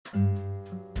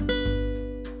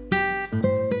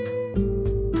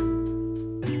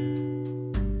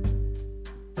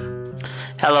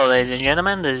Hello, ladies and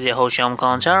gentlemen, this is your host Shyam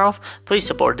Kalantarov. Please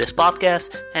support this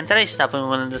podcast. And today's topic we're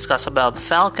going to discuss about the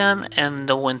Falcon and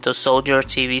the Winter Soldier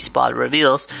TV spot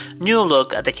reveals new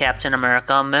look at the Captain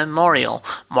America Memorial.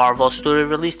 Marvel Studios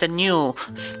released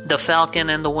The Falcon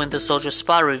and the Winter Soldier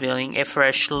spot revealing a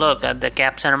fresh look at the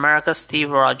Captain America Steve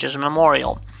Rogers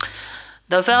Memorial.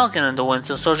 The Falcon and the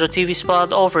Winter Soldier TV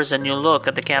spot offers a new look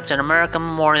at the Captain America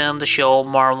Memorial on the show.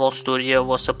 Marvel Studios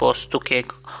was supposed to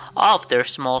kick off their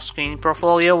small screen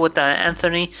portfolio with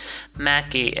Anthony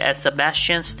Mackie as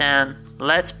Sebastian Stan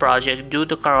Let's project due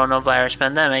to coronavirus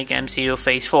pandemic. MCU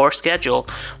Phase 4 schedule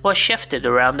was shifted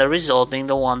around, resulting in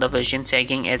the WandaVision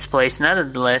taking its place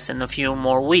nevertheless in a few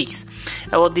more weeks.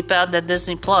 It will depend at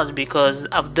Disney Plus because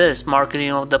of this.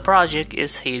 Marketing of the project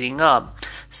is heating up.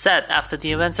 Set after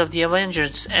the events of the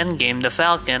Avengers Endgame, the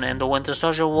Falcon and the Winter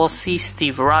Soldier will see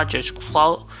Steve Rogers'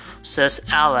 closest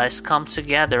allies come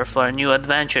together for new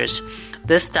adventures.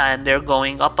 This time they're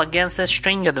going up against a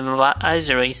string of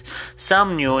adversaries,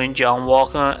 some new in John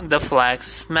Walker, the Flag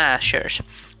Smashers,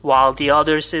 while the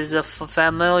others is a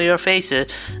familiar faces.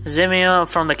 Zemo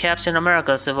from the Captain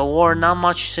America Civil War. Not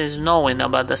much is known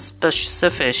about the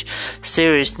specific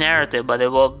series narrative, but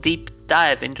it will deep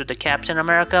dive into the Captain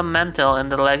America mental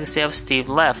and the legacy of Steve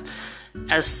left,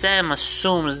 as Sam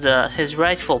assumes his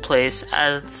rightful place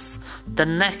as the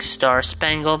next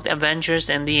Star-Spangled Avengers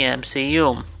in the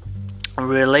MCU.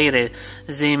 Related,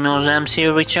 Zemo's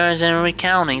MCU returns and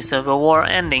recounting Civil War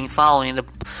ending following the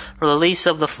release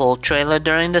of the full trailer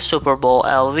during the Super Bowl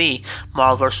LV.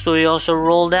 Marvel Studios also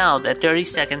rolled out a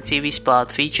 30-second TV spot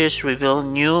features reveal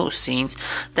new scenes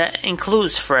that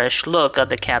includes fresh look at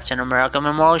the Captain America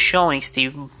Memorial showing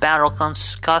Steve battle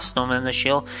costume and the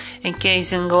shield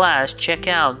encased in glass. Check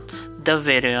out the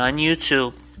video on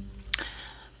YouTube.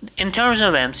 In terms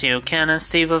of MCU canon,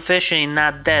 Steve officially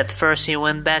not dead. First, he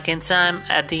went back in time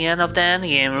at the end of the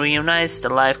Endgame, reunites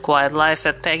the quiet life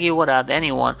at Peggy without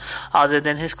anyone other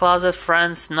than his closet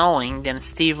friends knowing. Then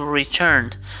Steve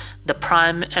returned. The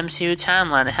prime MCU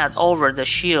timeline had over the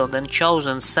shield and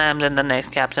chosen Sam in the next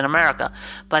Captain America.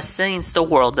 But since the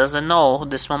world doesn't know,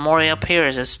 this memorial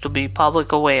appears as to be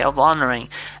public way of honoring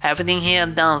everything he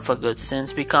had done for good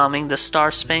since becoming the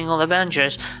Star-Spangled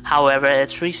Avengers. However,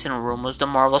 it's recent rumors the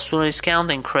Marvel Studios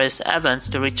counting Chris Evans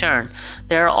to return.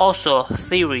 There are also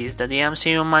theories that the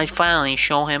MCU might finally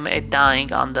show him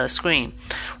dying on the screen,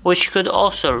 which could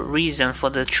also reason for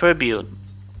the tribute.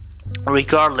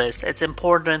 Regardless, it's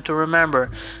important to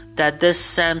remember that this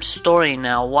Sam's story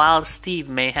now, while Steve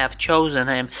may have chosen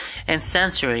him in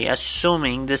Sensory,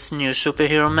 assuming this new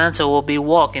superhero mantle will be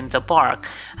walk in the park.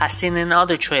 As seen in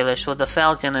other trailers for the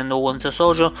Falcon and the Winter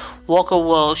Soldier, Walker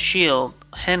will shield,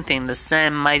 hinting that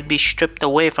Sam might be stripped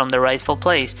away from the rightful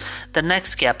place, the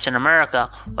next Captain America.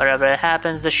 Whatever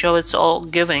happens, the show is all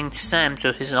giving Sam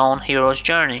to his own hero's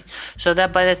journey, so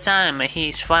that by the time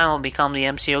he's finally become the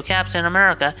MCU Captain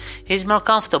America, he's more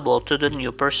comfortable to the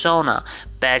new persona.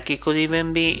 Becky could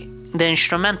even be the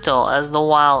instrumental as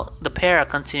while the pair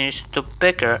continues to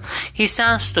bicker, he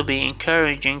sounds to be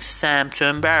encouraging Sam to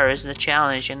embrace the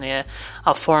challenge in the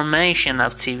formation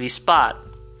of TV spot.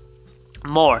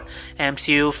 More,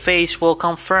 MCU Phase will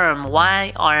confirm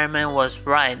why Iron Man was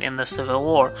right in the Civil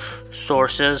War.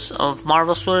 Sources of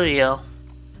Marvel Studio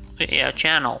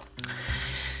channel.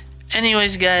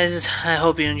 Anyways, guys, I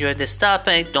hope you enjoyed this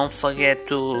topic. Don't forget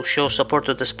to show support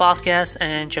to this podcast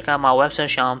and check out my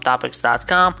website,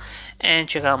 shyamtopics.com, and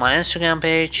check out my Instagram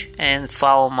page and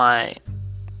follow my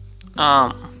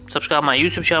subscribe my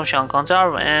YouTube channel, Shyam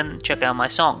Kalantarov, and check out my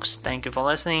songs. Thank you for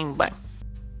listening. Bye.